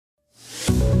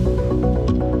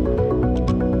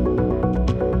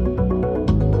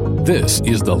This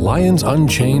is the Lions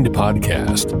Unchained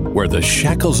podcast, where the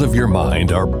shackles of your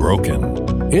mind are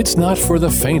broken. It's not for the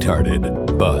faint-hearted,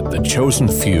 but the chosen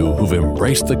few who've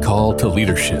embraced the call to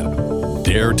leadership,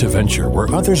 dare to venture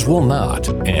where others will not,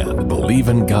 and believe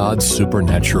in God's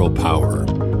supernatural power.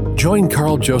 Join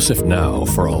Carl Joseph now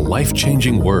for a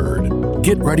life-changing word.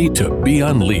 Get ready to be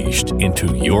unleashed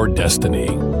into your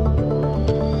destiny.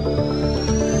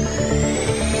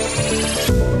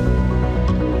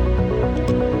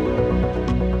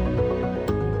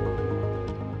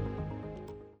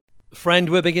 Friend,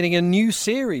 we're beginning a new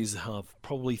series of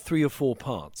probably 3 or 4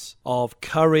 parts of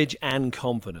courage and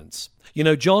confidence. You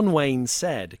know, John Wayne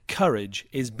said, courage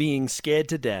is being scared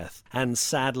to death and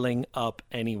saddling up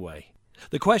anyway.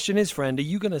 The question is, friend, are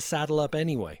you going to saddle up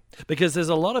anyway? Because there's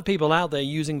a lot of people out there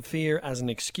using fear as an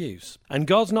excuse. And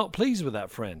God's not pleased with that,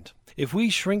 friend. If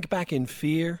we shrink back in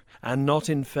fear and not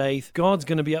in faith, God's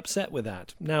going to be upset with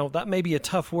that. Now, that may be a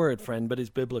tough word, friend, but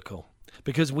it's biblical.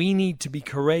 Because we need to be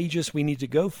courageous, we need to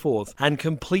go forth and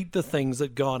complete the things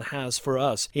that God has for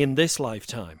us in this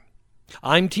lifetime.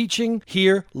 I'm teaching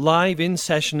here live in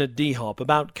session at D-Hop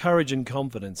about courage and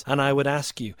confidence, and I would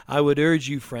urge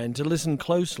you, friend, to listen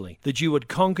closely, that you would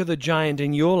conquer the giant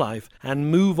in your life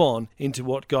and move on into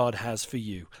what God has for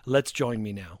you. Let's join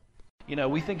me now. You know,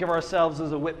 we think of ourselves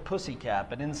as a whipped pussycat,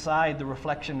 but inside the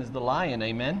reflection is the lion,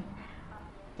 amen?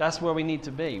 That's where we need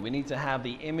to be. We need to have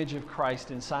the image of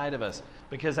Christ inside of us.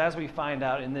 Because as we find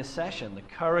out in this session, the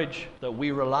courage that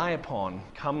we rely upon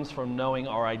comes from knowing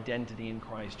our identity in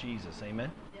Christ Jesus.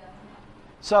 Amen? Yeah.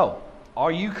 So,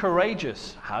 are you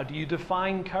courageous? How do you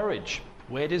define courage?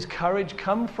 Where does courage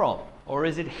come from? Or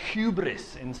is it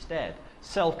hubris instead?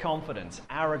 Self-confidence,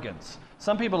 arrogance.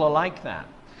 Some people are like that.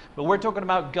 But we're talking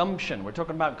about gumption. We're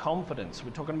talking about confidence.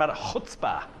 We're talking about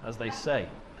chutzpah, as they say.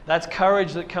 That's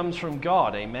courage that comes from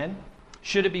God, amen?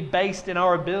 Should it be based in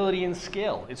our ability and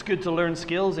skill? It's good to learn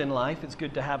skills in life. It's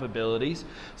good to have abilities.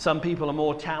 Some people are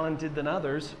more talented than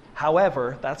others.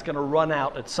 However, that's going to run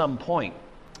out at some point.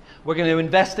 We're going to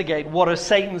investigate what are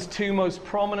Satan's 2 most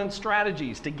prominent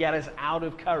strategies to get us out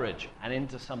of courage and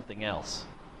into something else.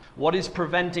 What is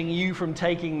preventing you from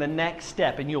taking the next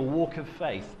step in your walk of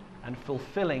faith and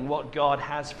fulfilling what God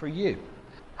has for you?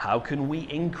 How can we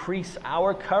increase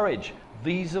our courage?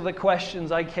 These are the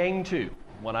questions I came to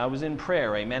when I was in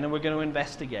prayer, amen, and we're going to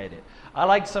investigate it. I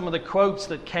like some of the quotes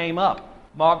that came up.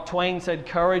 Mark Twain said,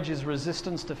 courage is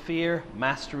resistance to fear,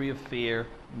 mastery of fear,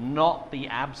 not the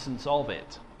absence of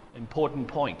it. Important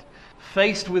point.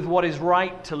 Faced with what is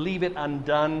right, to leave it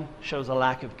undone shows a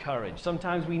lack of courage.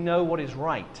 Sometimes we know what is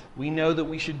right. We know that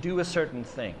we should do a certain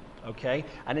thing, okay?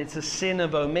 And it's a sin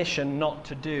of omission not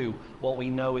to do what we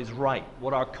know is right,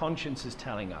 what our conscience is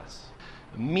telling us.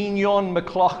 Mignon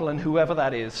McLaughlin, whoever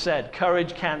that is, said,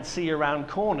 courage can't see around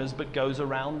corners but goes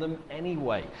around them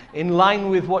anyway. In line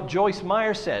with what Joyce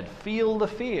Meyer said, feel the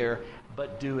fear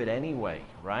but do it anyway,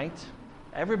 right?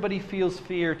 Everybody feels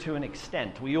fear to an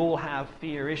extent. We all have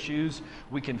fear issues.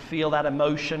 We can feel that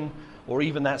emotion or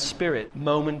even that spirit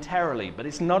momentarily, but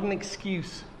it's not an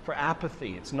excuse for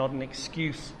apathy. It's not an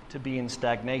excuse to be in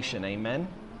stagnation, amen?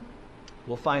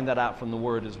 We'll find that out from the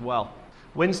Word as well.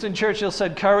 Winston Churchill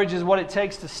said, courage is what it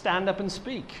takes to stand up and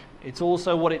speak. It's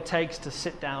also what it takes to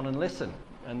sit down and listen.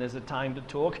 And there's a time to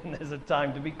talk and there's a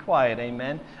time to be quiet,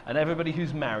 amen? And everybody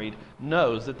who's married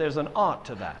knows that there's an art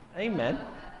to that, amen?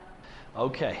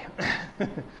 Okay,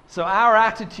 so our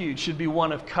attitude should be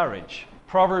one of courage.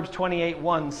 Proverbs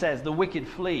 28:1 says, the wicked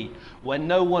flee when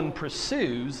no one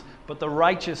pursues, but the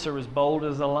righteous are as bold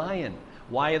as a lion.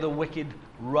 Why are the wicked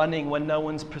running when no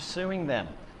one's pursuing them?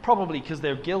 Probably because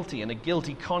they're guilty, and a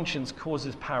guilty conscience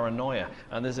causes paranoia.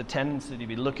 And there's a tendency to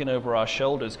be looking over our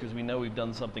shoulders because we know we've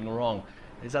done something wrong.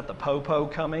 Is that the popo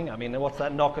coming? I mean, what's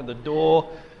that knock on the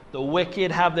door? The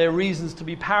wicked have their reasons to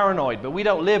be paranoid, but we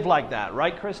don't live like that,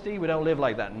 right, Christy? We don't live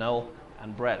like that, Noel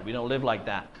and Brett. We don't live like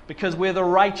that because we're the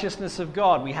righteousness of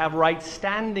God. We have right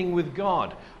standing with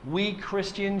God. We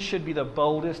Christians should be the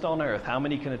boldest on earth. How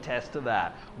many can attest to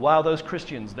that? Wow, those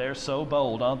Christians, they're so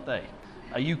bold, aren't they?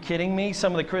 Are you kidding me?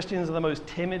 Some of the Christians are the most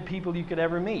timid people you could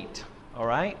ever meet. All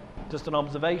right? Just an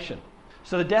observation.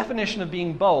 So the definition of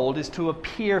being bold is to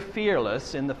appear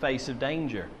fearless in the face of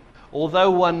danger.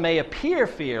 Although one may appear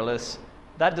fearless,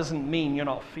 that doesn't mean you're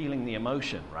not feeling the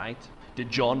emotion, right? Did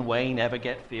John Wayne ever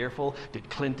get fearful? Did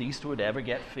Clint Eastwood ever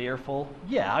get fearful?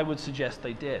 Yeah, I would suggest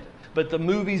they did. But the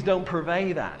movies don't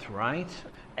purvey that, right?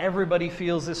 Everybody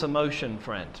feels this emotion,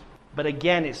 friend. But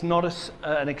again, it's not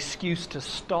an excuse to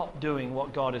stop doing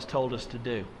what God has told us to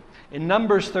do. In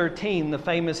Numbers 13, the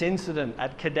famous incident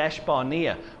at Kadesh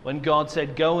Barnea, when God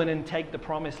said, go in and take the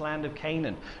promised land of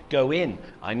Canaan. Go in.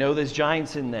 I know there's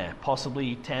giants in there,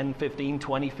 possibly 10, 15,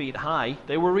 20 feet high.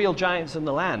 They were real giants in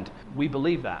the land. We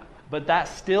believe that. But that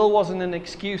still wasn't an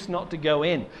excuse not to go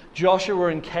in. Joshua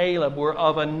and Caleb were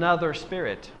of another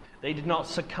spirit. They did not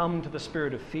succumb to the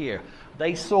spirit of fear.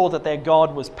 They saw that their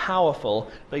God was powerful.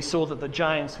 They saw that the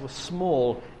giants were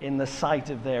small in the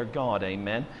sight of their God.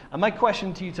 Amen. And my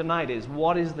question to you tonight is,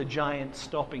 what is the giant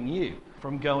stopping you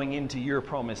from going into your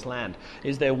promised land?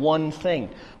 Is there one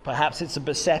thing? Perhaps it's a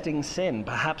besetting sin.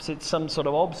 Perhaps it's some sort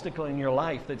of obstacle in your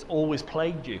life that's always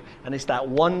plagued you. And it's that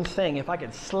one thing. If I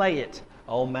could slay it,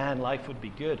 oh man, life would be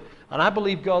good. And I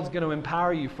believe God's going to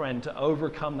empower you, friend, to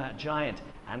overcome that giant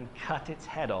and cut its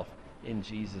head off in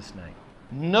Jesus' name.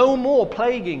 No more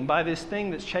plaguing by this thing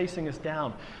that's chasing us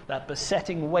down, that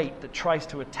besetting weight that tries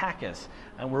to attack us,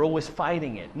 and we're always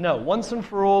fighting it. No, once and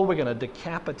for all, we're going to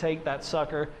decapitate that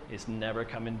sucker. It's never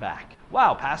coming back.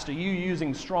 Wow, Pastor, you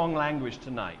using strong language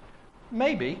tonight.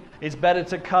 Maybe. It's better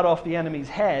to cut off the enemy's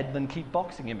head than keep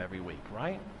boxing him every week,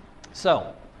 right?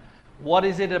 So, what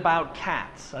is it about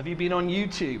cats? Have you been on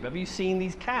YouTube? Have you seen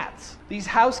these cats? These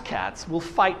house cats will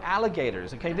fight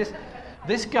alligators, okay?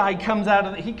 This guy comes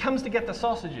he comes to get the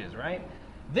sausages, right?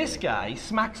 This guy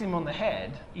smacks him on the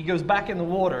head. He goes back in the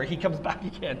water. He comes back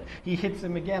again. He hits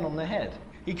him again on the head.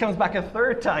 He comes back a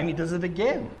third time. He does it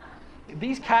again.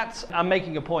 These cats, I'm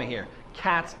making a point here.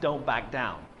 Cats don't back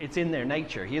down. It's in their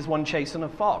nature. Here's one chasing a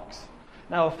fox.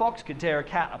 Now, a fox could tear a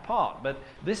cat apart, but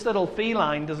this little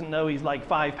feline doesn't know he's like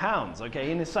 5 pounds,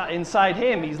 okay? Inside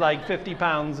him, he's like 50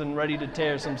 pounds and ready to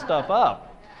tear some stuff up.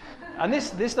 And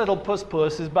this little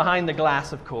puss is behind the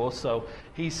glass, of course, so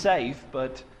he's safe.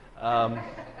 But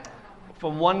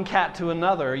from one cat to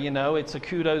another, you know, it's a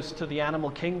kudos to the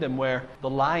animal kingdom where the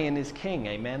lion is king,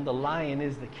 amen? The lion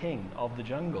is the king of the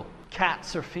jungle.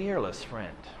 Cats are fearless,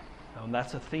 friend. And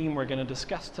that's a theme we're going to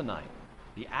discuss tonight.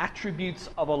 The attributes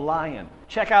of a lion.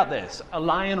 Check out this. A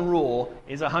lion roar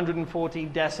is 114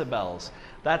 decibels.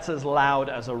 That's as loud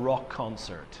as a rock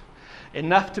concert.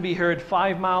 Enough to be heard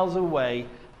 5 miles away.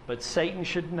 But Satan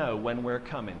should know when we're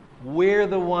coming. We're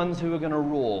the ones who are going to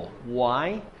rule.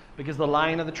 Why? Because the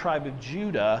Lion of the tribe of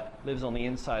Judah lives on the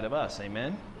inside of us.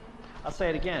 Amen? I'll say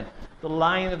it again. The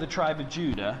Lion of the tribe of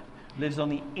Judah lives on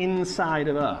the inside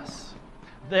of us.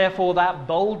 Therefore, that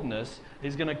boldness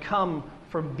is going to come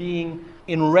from being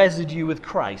in residue with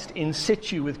Christ, in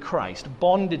situ with Christ,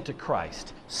 bonded to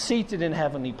Christ, seated in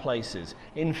heavenly places,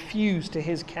 infused to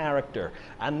his character.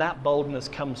 And that boldness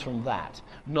comes from that.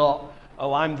 Not,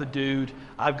 oh, I'm the dude,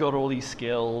 I've got all these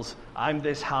skills, I'm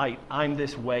this height, I'm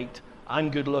this weight, I'm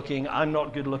good looking, I'm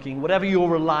not good looking. Whatever you're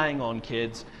relying on,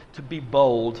 kids, to be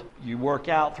bold. You work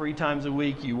out 3 times a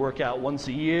week, you work out once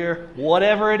a year,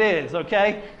 whatever it is,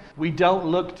 okay? We don't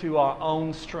look to our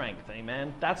own strength,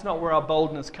 amen? That's not where our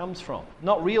boldness comes from,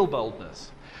 not real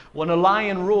boldness. When a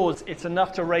lion roars, it's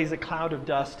enough to raise a cloud of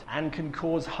dust and can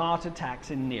cause heart attacks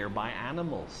in nearby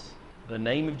animals. The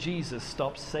name of Jesus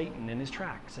stops Satan in his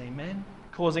tracks, amen?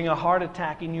 Causing a heart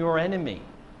attack in your enemy.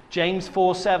 James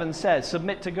 4:7 says,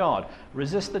 submit to God,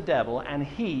 resist the devil, and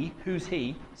he, who's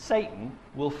he? Satan,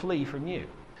 will flee from you.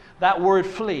 That word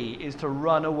flee is to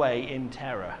run away in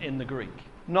terror in the Greek.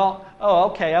 Not, oh,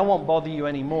 okay, I won't bother you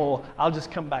anymore, I'll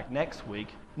just come back next week.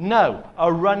 No,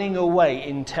 a running away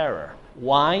in terror.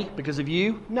 Why? Because of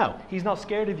you? No, he's not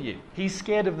scared of you. He's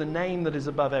scared of the name that is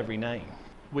above every name,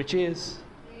 which is?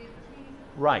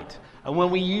 Right. And when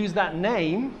we use that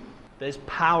name, there's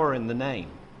power in the name,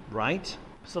 right?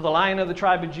 So the Lion of the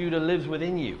tribe of Judah lives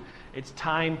within you. It's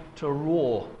time to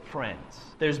roar, friends.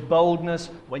 There's boldness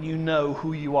when you know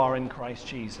who you are in Christ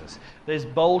Jesus. There's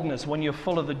boldness when you're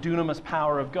full of the dunamis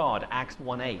power of God, Acts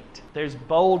 1:8. There's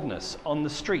boldness on the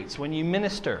streets when you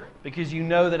minister because you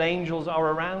know that angels are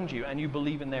around you and you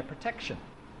believe in their protection.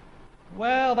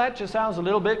 Well, that just sounds a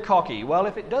little bit cocky. Well,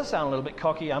 if it does sound a little bit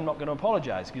cocky, I'm not going to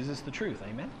apologize because it's the truth.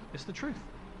 Amen? It's the truth.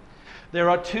 There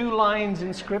are 2 lions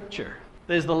in Scripture.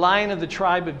 There's the Lion of the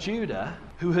tribe of Judah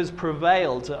who has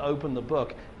prevailed to open the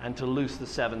book and to loose the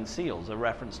 7 seals, a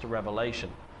reference to Revelation.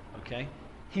 Okay?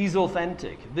 He's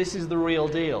authentic. This is the real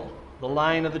deal. The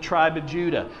Lion of the tribe of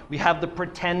Judah. We have the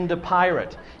pretender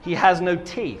pirate. He has no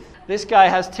teeth. This guy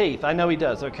has teeth. I know he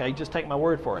does. Okay, just take my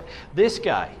word for it. This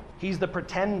guy, he's the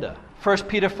pretender. 1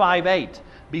 Peter 5:8.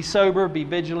 Be sober, be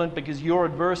vigilant, because your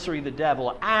adversary, the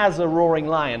devil, as a roaring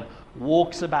lion,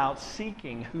 walks about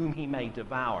seeking whom he may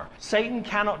devour. Satan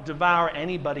cannot devour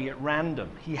anybody at random.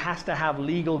 He has to have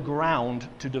legal ground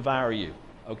to devour you.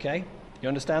 Okay? You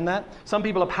understand that? Some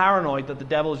people are paranoid that the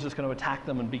devil is just going to attack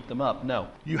them and beat them up. No.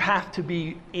 You have to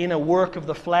be in a work of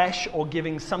the flesh or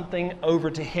giving something over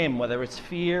to him, whether it's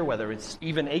fear, whether it's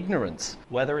even ignorance,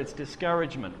 whether it's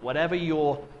discouragement, whatever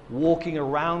you're walking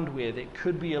around with, it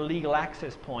could be a legal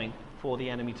access point for the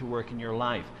enemy to work in your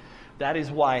life. That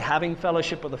is why having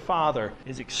fellowship with the Father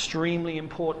is extremely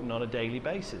important on a daily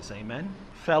basis. Amen?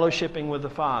 Fellowshipping with the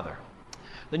Father.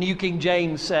 The New King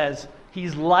James says,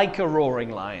 he's like a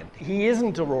roaring lion. He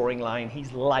isn't a roaring lion,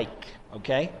 he's like,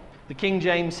 okay? The King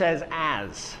James says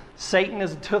as. Satan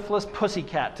is a toothless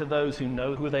pussycat to those who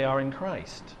know who they are in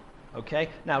Christ, okay?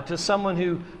 Now, to someone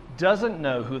who doesn't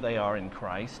know who they are in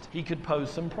Christ, he could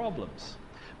pose some problems.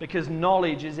 Because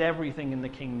knowledge is everything in the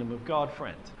kingdom of God,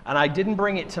 friend. And I didn't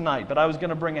bring it tonight, but I was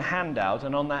going to bring a handout,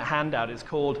 and on that handout is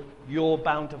called Your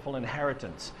Bountiful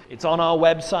Inheritance. It's on our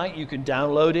website. You can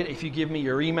download it. If you give me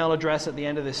your email address at the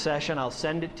end of this session, I'll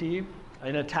send it to you.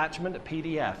 An attachment, a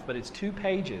PDF, but it's 2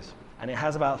 pages, and it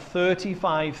has about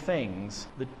 35 things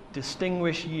that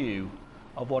distinguish you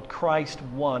of what Christ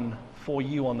won for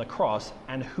you on the cross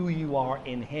and who you are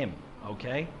in him,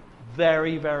 okay?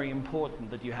 Very, very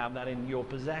important that you have that in your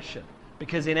possession.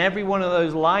 Because in every one of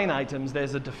those line items,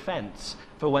 there's a defense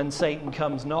for when Satan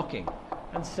comes knocking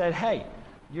and said, hey,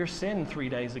 your sin 3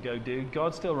 days ago, dude,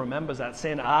 God still remembers that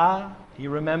sin. He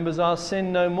remembers our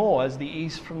sin no more as the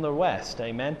east from the west.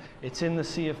 Amen. It's in the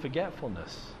sea of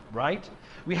forgetfulness, right?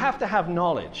 We have to have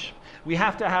knowledge. We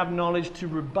have to have knowledge to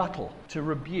rebuttal, to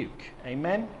rebuke.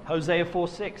 Amen. Hosea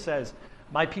 4:6 says,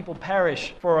 my people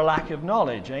perish for a lack of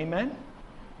knowledge. Amen.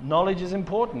 Knowledge is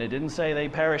important. It didn't say they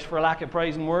perished for a lack of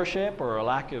praise and worship or a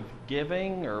lack of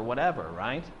giving or whatever,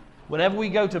 right? Whenever we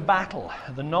go to battle,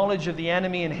 the knowledge of the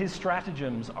enemy and his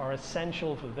stratagems are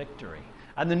essential for victory.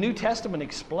 And the New Testament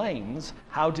explains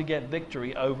how to get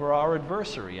victory over our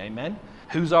adversary, amen?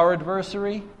 Who's our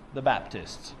adversary? The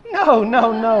Baptists. No.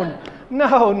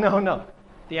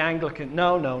 The Anglican,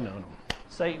 no.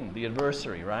 Satan, the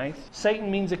adversary, right? Satan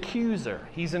means accuser.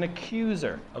 He's an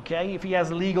accuser, okay? If he has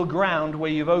legal ground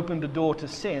where you've opened a door to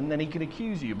sin, then he can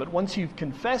accuse you. But once you've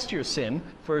confessed your sin,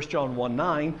 1 John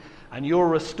 1:9, and you're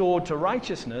restored to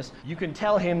righteousness, you can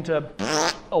tell him to,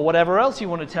 or whatever else you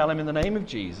want to tell him in the name of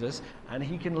Jesus, and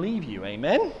he can leave you.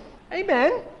 Amen?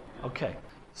 Amen? Okay.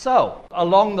 So,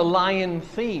 along the lion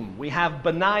theme, we have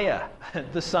Benaiah,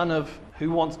 the son of,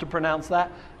 who wants to pronounce that?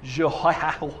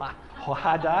 Jehoiada,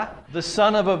 the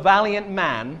son of a valiant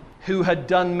man who had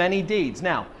done many deeds.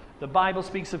 Now, the Bible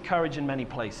speaks of courage in many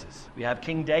places. We have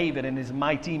King David and his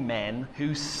mighty men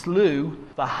who slew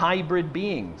the hybrid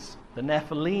beings, the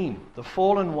Nephilim, the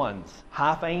fallen ones,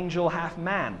 half angel, half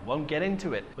man. Won't get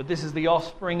into it, but this is the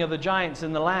offspring of the giants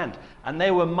in the land. And they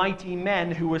were mighty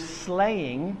men who were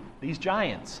slaying these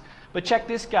giants. But check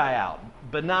this guy out,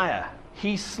 Benaiah.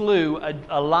 He slew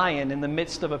a lion in the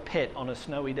midst of a pit on a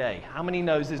snowy day. How many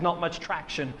knows there's not much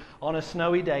traction on a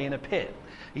snowy day in a pit?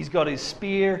 He's got his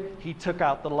spear. He took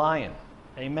out the lion.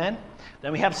 Amen?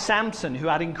 Then we have Samson, who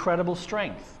had incredible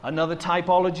strength. Another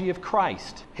typology of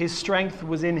Christ. His strength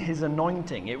was in his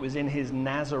anointing. It was in his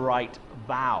Nazirite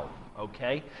vow.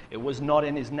 Okay? It was not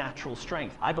in his natural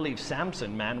strength. I believe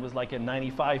Samson, man, was like a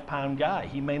 95-pound guy.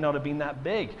 He may not have been that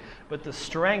big, but the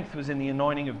strength was in the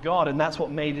anointing of God, and that's what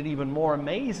made it even more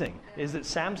amazing, is that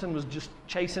Samson was just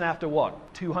chasing after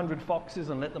what? 200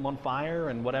 foxes and lit them on fire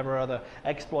and whatever other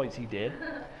exploits he did.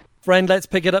 Friend, let's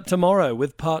pick it up tomorrow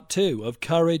with part 2 of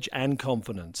Courage and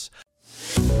Confidence.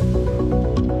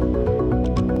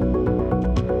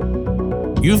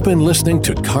 You've been listening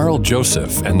to Carl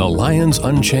Joseph and the Lions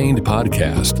Unchained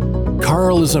podcast.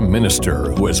 Carl is a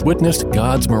minister who has witnessed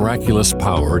God's miraculous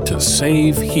power to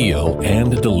save, heal,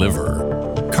 and deliver.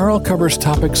 Carl covers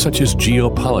topics such as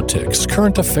geopolitics,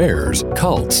 current affairs,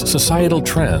 cults, societal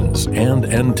trends, and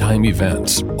end-time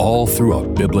events, all through a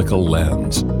biblical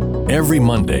lens. Every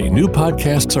Monday, new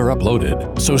podcasts are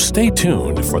uploaded, so stay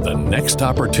tuned for the next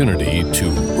opportunity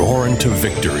to roar into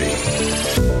victory.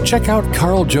 Check out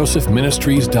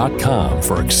carljosephministries.com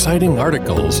for exciting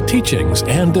articles, teachings,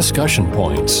 and discussion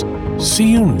points.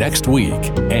 See you next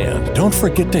week, and don't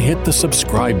forget to hit the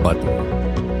subscribe button.